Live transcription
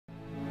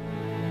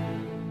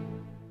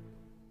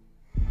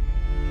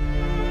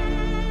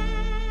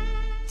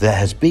There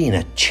has been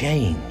a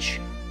change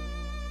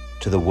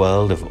to the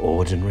world of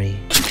ordinary,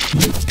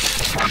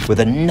 with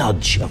a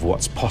nudge of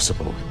what's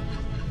possible,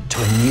 to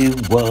a new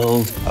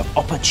world of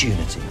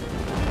opportunity,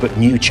 but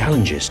new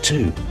challenges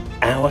too.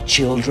 Our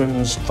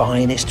children's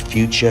finest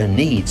future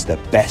needs the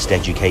best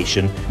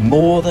education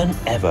more than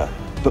ever,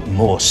 but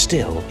more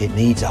still, it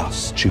needs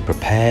us to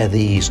prepare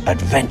these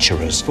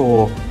adventurers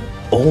for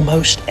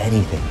almost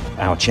anything.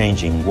 Our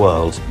changing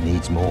world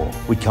needs more.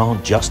 We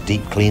can't just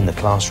deep clean the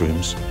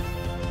classrooms.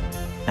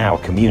 Our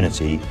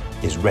community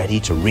is ready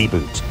to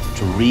reboot,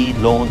 to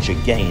relaunch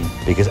again,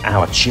 because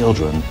our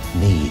children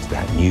need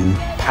that new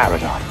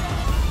paradigm.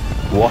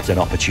 What an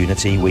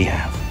opportunity we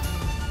have.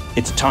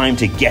 It's time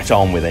to get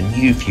on with a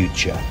new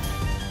future,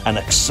 an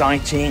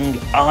exciting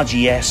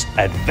RGS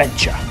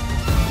adventure.